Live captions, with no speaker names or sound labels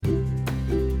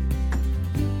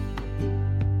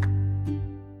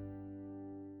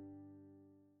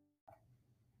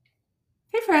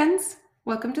Friends,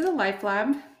 welcome to the Life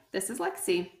Lab. This is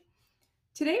Lexi.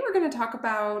 Today we're going to talk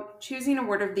about choosing a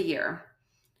word of the year.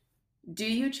 Do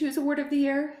you choose a word of the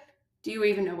year? Do you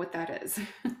even know what that is?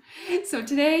 So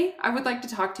today I would like to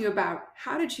talk to you about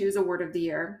how to choose a word of the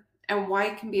year and why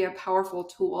it can be a powerful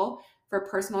tool for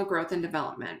personal growth and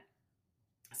development.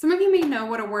 Some of you may know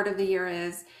what a word of the year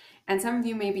is, and some of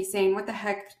you may be saying, what the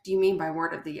heck do you mean by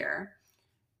word of the year?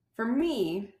 For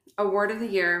me, a word of the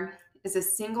year is a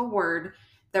single word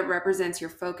that represents your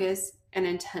focus and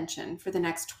intention for the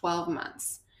next 12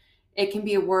 months. It can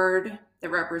be a word that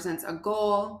represents a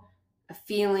goal, a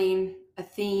feeling, a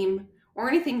theme, or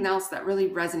anything else that really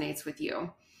resonates with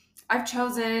you. I've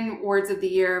chosen words of the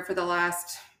year for the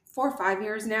last 4 or 5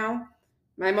 years now.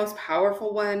 My most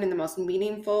powerful one and the most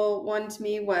meaningful one to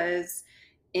me was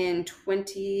in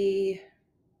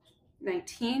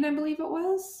 2019, I believe it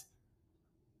was.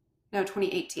 No,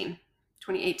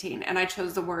 2018. And I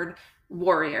chose the word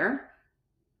warrior.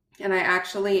 And I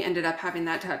actually ended up having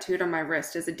that tattooed on my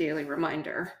wrist as a daily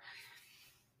reminder.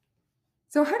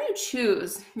 So, how do you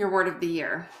choose your word of the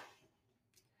year?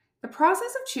 The process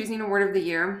of choosing a word of the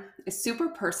year is super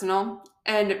personal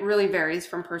and it really varies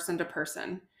from person to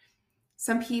person.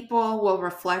 Some people will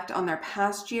reflect on their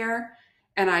past year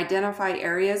and identify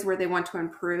areas where they want to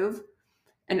improve.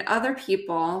 And other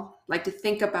people like to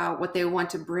think about what they want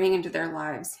to bring into their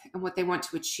lives and what they want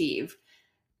to achieve.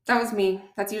 That was me.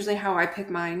 That's usually how I pick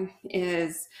mine,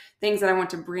 is things that I want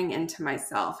to bring into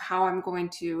myself, how I'm going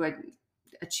to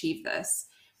achieve this.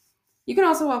 You can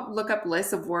also look up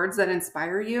lists of words that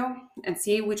inspire you and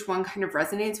see which one kind of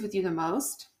resonates with you the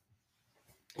most.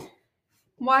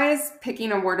 Why is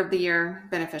picking a word of the year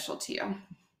beneficial to you?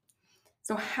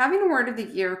 So, having a word of the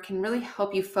year can really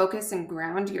help you focus and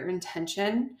ground your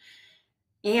intention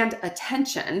and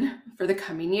attention for the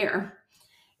coming year.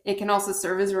 It can also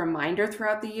serve as a reminder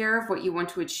throughout the year of what you want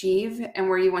to achieve and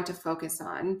where you want to focus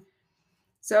on.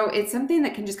 So it's something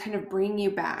that can just kind of bring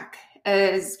you back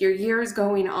as your year is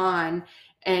going on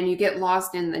and you get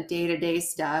lost in the day-to-day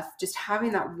stuff. Just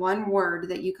having that one word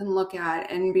that you can look at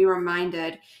and be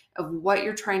reminded of what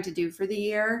you're trying to do for the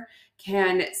year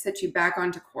can set you back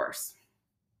onto course.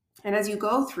 And as you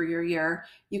go through your year,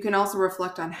 you can also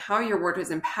reflect on how your word has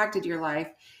impacted your life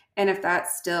and if that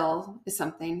still is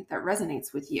something that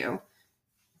resonates with you.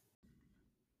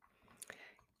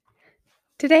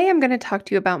 Today, I'm going to talk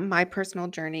to you about my personal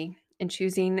journey in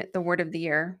choosing the word of the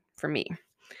year for me.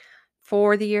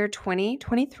 For the year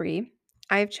 2023,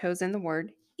 I have chosen the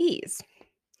word ease.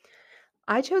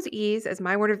 I chose ease as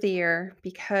my word of the year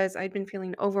because I'd been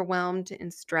feeling overwhelmed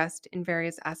and stressed in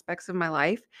various aspects of my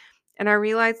life, and I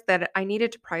realized that I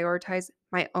needed to prioritize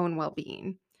my own well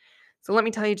being. So, let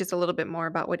me tell you just a little bit more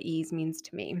about what ease means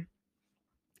to me.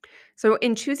 So,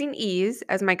 in choosing ease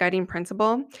as my guiding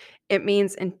principle, it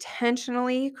means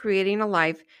intentionally creating a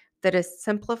life that is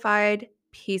simplified,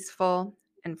 peaceful,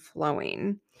 and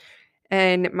flowing.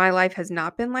 And my life has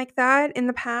not been like that in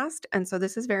the past. And so,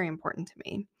 this is very important to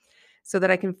me so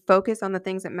that I can focus on the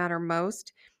things that matter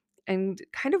most and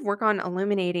kind of work on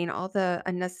eliminating all the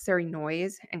unnecessary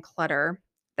noise and clutter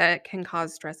that can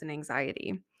cause stress and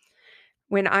anxiety.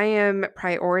 When I am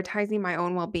prioritizing my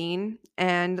own well being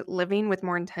and living with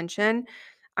more intention,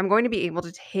 I'm going to be able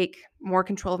to take more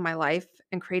control of my life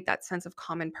and create that sense of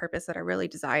calm and purpose that I really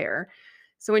desire.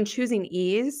 So, in choosing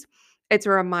ease, it's a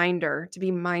reminder to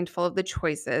be mindful of the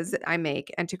choices that I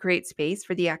make and to create space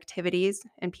for the activities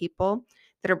and people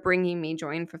that are bringing me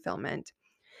joy and fulfillment.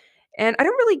 And I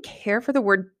don't really care for the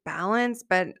word balance,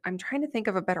 but I'm trying to think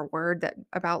of a better word that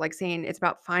about like saying it's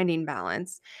about finding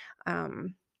balance.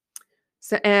 Um,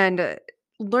 and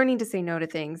learning to say no to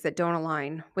things that don't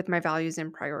align with my values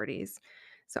and priorities.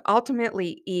 So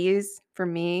ultimately, ease for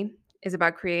me is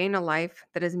about creating a life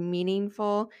that is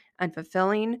meaningful and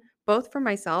fulfilling, both for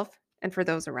myself and for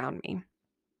those around me.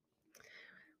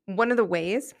 One of the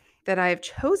ways that I've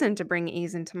chosen to bring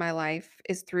ease into my life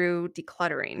is through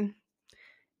decluttering.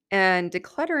 And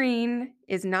decluttering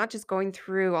is not just going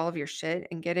through all of your shit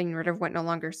and getting rid of what no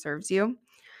longer serves you.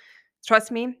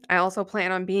 Trust me, I also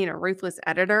plan on being a ruthless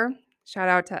editor. Shout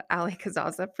out to Ali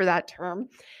Kazaza for that term,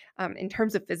 in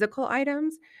terms of physical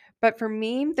items. But for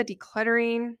me, the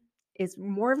decluttering is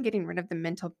more of getting rid of the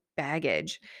mental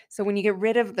baggage. So when you get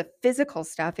rid of the physical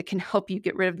stuff, it can help you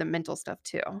get rid of the mental stuff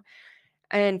too.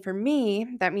 And for me,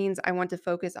 that means I want to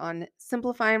focus on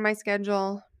simplifying my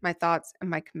schedule, my thoughts, and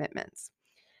my commitments.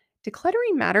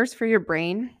 Decluttering matters for your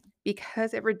brain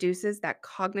because it reduces that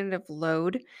cognitive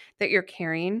load that you're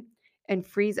carrying and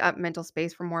frees up mental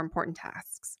space for more important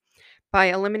tasks. By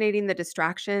eliminating the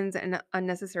distractions and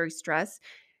unnecessary stress,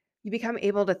 you become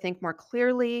able to think more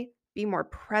clearly, be more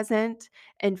present,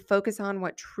 and focus on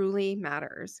what truly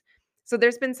matters. So,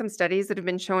 there's been some studies that have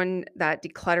been showing that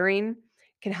decluttering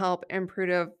can help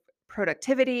improve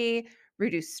productivity,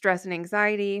 reduce stress and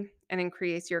anxiety, and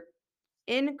increase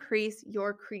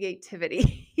your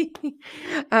creativity.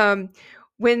 um,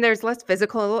 when there's less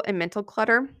physical and mental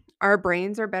clutter, our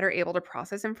brains are better able to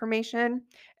process information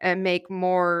and make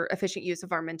more efficient use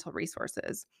of our mental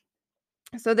resources.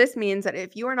 So, this means that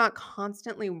if you are not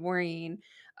constantly worrying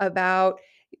about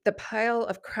the pile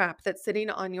of crap that's sitting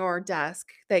on your desk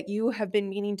that you have been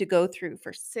meaning to go through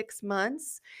for 6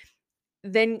 months,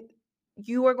 then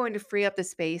you are going to free up the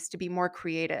space to be more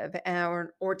creative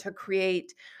or to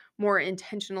create more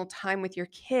intentional time with your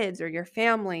kids or your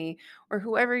family or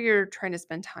whoever you're trying to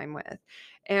spend time with.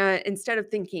 And instead of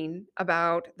thinking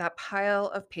about that pile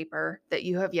of paper that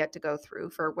you have yet to go through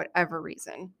for whatever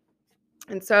reason.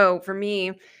 And so for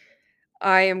me,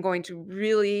 I am going to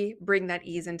really bring that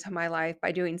ease into my life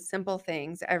by doing simple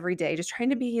things every day, just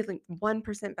trying to be like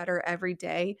 1% better every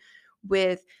day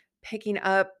with picking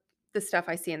up the stuff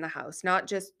I see in the house, not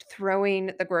just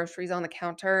throwing the groceries on the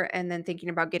counter and then thinking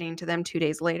about getting to them 2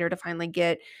 days later to finally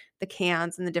get the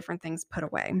cans and the different things put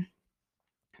away.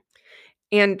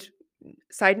 And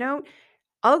side note,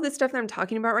 all of this stuff that I'm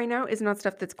talking about right now is not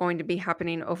stuff that's going to be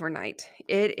happening overnight.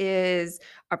 It is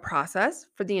a process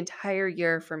for the entire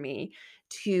year for me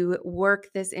to work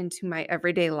this into my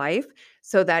everyday life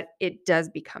so that it does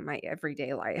become my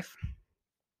everyday life.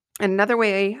 Another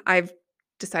way I've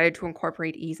decided to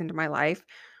incorporate ease into my life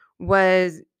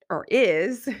was or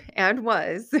is and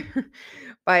was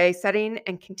by setting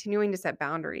and continuing to set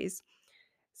boundaries.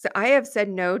 So I have said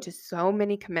no to so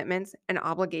many commitments and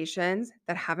obligations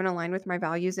that haven't aligned with my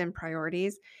values and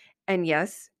priorities, and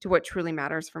yes, to what truly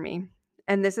matters for me.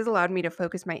 And this has allowed me to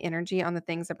focus my energy on the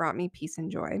things that brought me peace and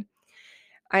joy.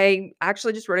 I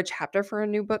actually just wrote a chapter for a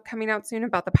new book coming out soon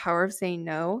about the power of saying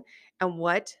no and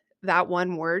what that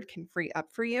one word can free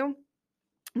up for you.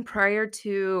 Prior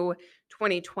to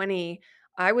 2020,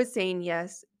 I was saying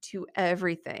yes to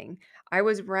everything. I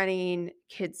was running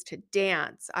kids to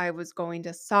dance. I was going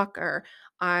to soccer.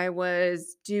 I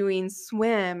was doing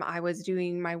swim. I was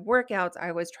doing my workouts.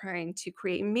 I was trying to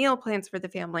create meal plans for the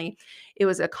family. It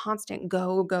was a constant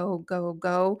go, go, go,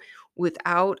 go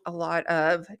without a lot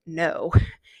of no.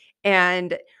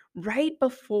 And right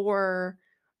before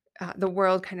the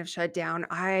world kind of shut down,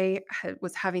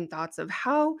 was having thoughts of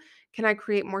how can I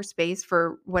create more space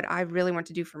for what I really want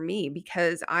to do for me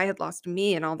because I had lost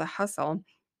me and all the hustle.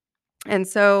 And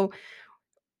so,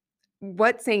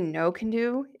 what saying no can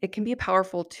do, it can be a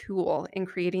powerful tool in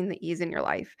creating the ease in your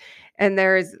life. And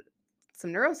there's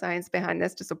some neuroscience behind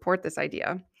this to support this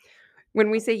idea. When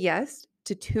we say yes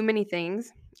to too many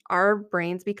things, our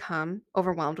brains become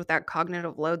overwhelmed with that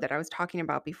cognitive load that I was talking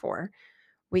about before.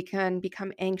 We can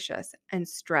become anxious and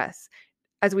stressed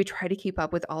as we try to keep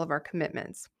up with all of our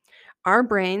commitments. Our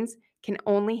brains can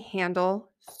only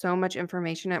handle so much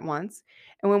information at once.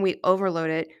 And when we overload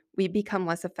it, we become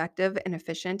less effective and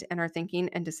efficient in our thinking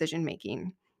and decision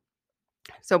making.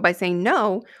 So, by saying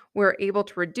no, we're able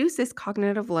to reduce this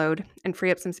cognitive load and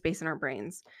free up some space in our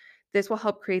brains. This will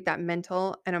help create that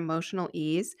mental and emotional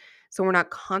ease. So, we're not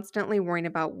constantly worrying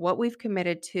about what we've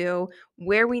committed to,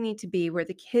 where we need to be, where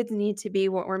the kids need to be,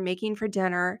 what we're making for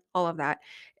dinner, all of that.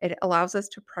 It allows us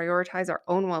to prioritize our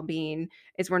own well being,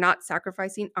 as we're not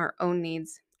sacrificing our own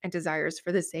needs and desires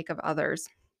for the sake of others.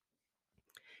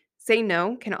 Say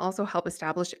no can also help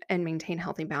establish and maintain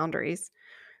healthy boundaries.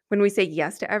 When we say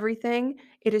yes to everything,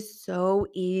 it is so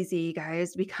easy,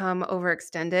 guys, to become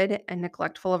overextended and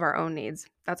neglectful of our own needs.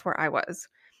 That's where I was.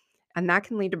 And that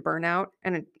can lead to burnout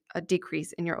and a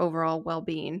decrease in your overall well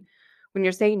being. When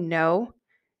you're saying no,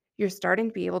 you're starting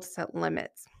to be able to set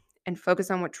limits and focus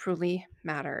on what truly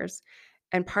matters.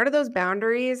 And part of those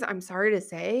boundaries, I'm sorry to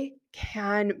say,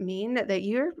 can mean that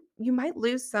you might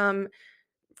lose some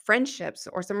friendships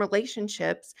or some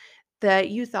relationships that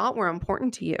you thought were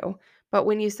important to you. But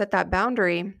when you set that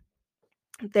boundary,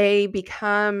 they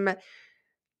become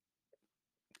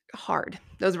hard,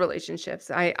 those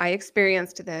relationships. I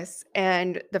experienced this,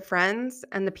 and the friends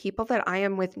and the people that I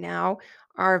am with now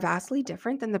are vastly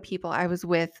different than the people I was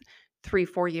with 3,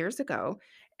 4 years ago.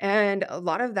 And a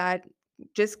lot of that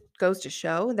just goes to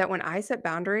show that when I set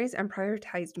boundaries and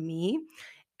prioritized me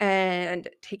and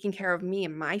taking care of me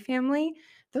and my family,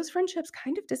 those friendships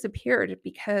kind of disappeared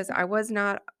because I was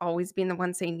not always being the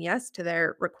one saying yes to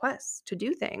their requests to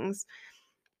do things.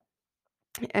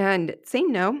 And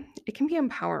saying no, it can be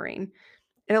empowering.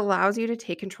 It allows you to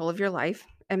take control of your life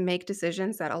and make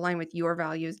decisions that align with your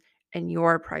values and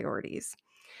your priorities.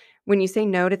 When you say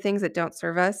no to things that don't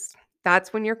serve us,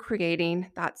 That's when you're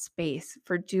creating that space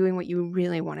for doing what you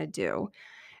really want to do.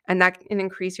 And that can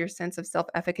increase your sense of self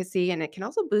efficacy. And it can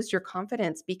also boost your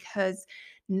confidence because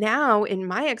now, in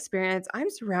my experience, I'm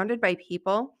surrounded by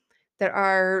people that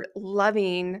are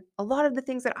loving a lot of the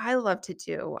things that I love to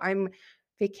do. I'm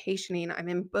vacationing, I'm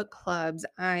in book clubs,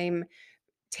 I'm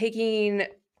taking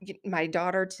my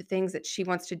daughter to things that she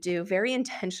wants to do very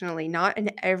intentionally, not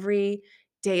an every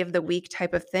day of the week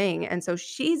type of thing. And so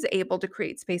she's able to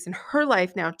create space in her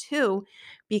life now too,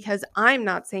 because I'm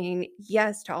not saying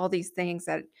yes to all these things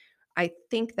that I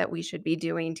think that we should be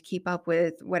doing to keep up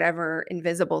with whatever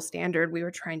invisible standard we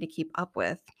were trying to keep up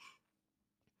with.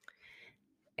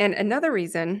 And another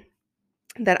reason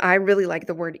that I really like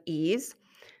the word ease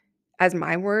as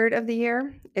my word of the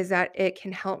year is that it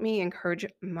can help me encourage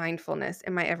mindfulness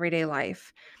in my everyday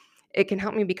life. It can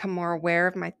help me become more aware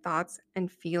of my thoughts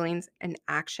and feelings and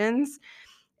actions.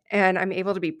 And I'm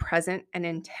able to be present and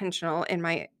intentional in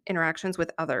my interactions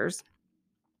with others.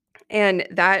 And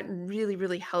that really,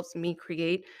 really helps me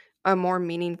create a more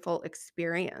meaningful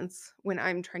experience when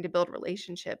I'm trying to build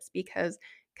relationships because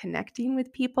connecting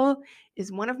with people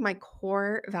is one of my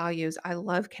core values. I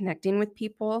love connecting with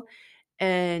people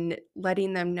and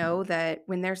letting them know that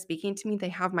when they're speaking to me, they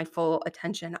have my full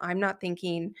attention. I'm not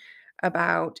thinking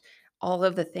about all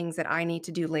of the things that I need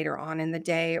to do later on in the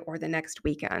day or the next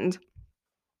weekend.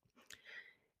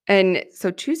 And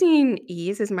so choosing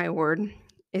ease as my word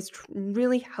is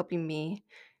really helping me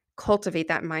cultivate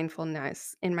that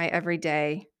mindfulness in my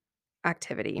everyday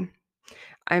activity.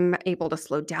 I'm able to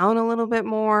slow down a little bit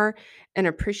more and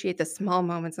appreciate the small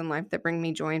moments in life that bring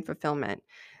me joy and fulfillment.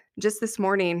 Just this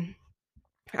morning,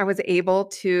 I was able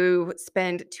to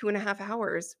spend 2.5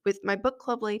 hours with my book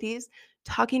club ladies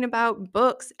talking about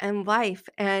books and life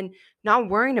and not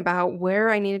worrying about where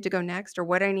I needed to go next or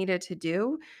what I needed to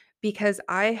do because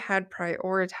I had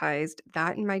prioritized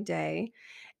that in my day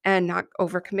and not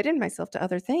overcommitted myself to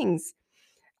other things.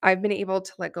 I've been able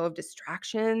to let go of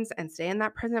distractions and stay in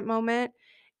that present moment.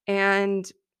 And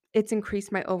it's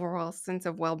increased my overall sense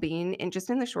of well being in just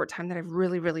in the short time that I've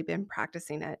really, really been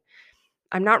practicing it.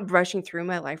 I'm not rushing through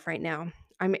my life right now.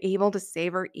 I'm able to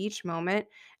savor each moment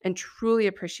and truly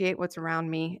appreciate what's around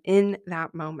me in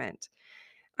that moment.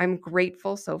 I'm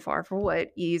grateful so far for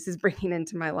what ease is bringing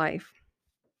into my life.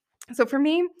 So, for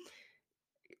me,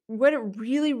 what it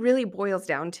really, really boils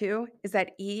down to is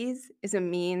that ease is a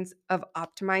means of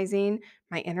optimizing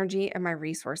my energy and my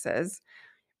resources.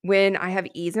 When I have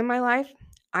ease in my life,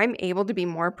 I'm able to be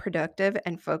more productive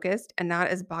and focused and not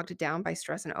as bogged down by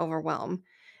stress and overwhelm.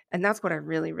 And that's what I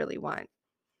really, really want.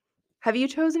 Have you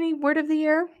chosen any word of the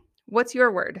year? What's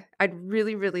your word? I'd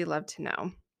really, really love to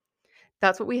know.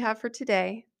 That's what we have for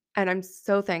today. And I'm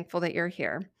so thankful that you're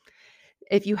here.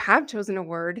 If you have chosen a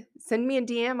word, send me a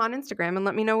DM on Instagram and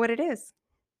let me know what it is.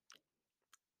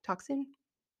 Talk soon.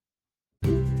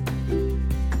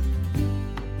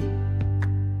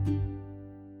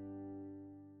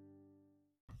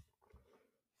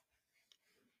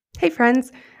 Hey,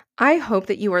 friends. I hope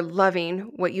that you are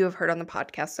loving what you have heard on the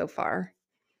podcast so far.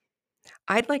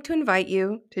 I'd like to invite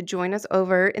you to join us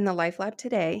over in the Life Lab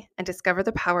today and discover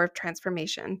the power of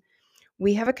transformation.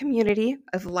 We have a community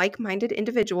of like minded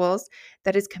individuals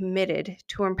that is committed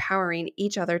to empowering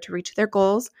each other to reach their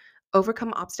goals,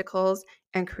 overcome obstacles,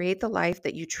 and create the life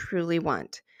that you truly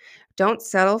want. Don't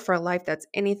settle for a life that's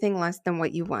anything less than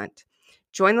what you want.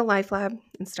 Join the Life Lab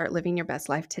and start living your best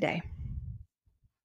life today.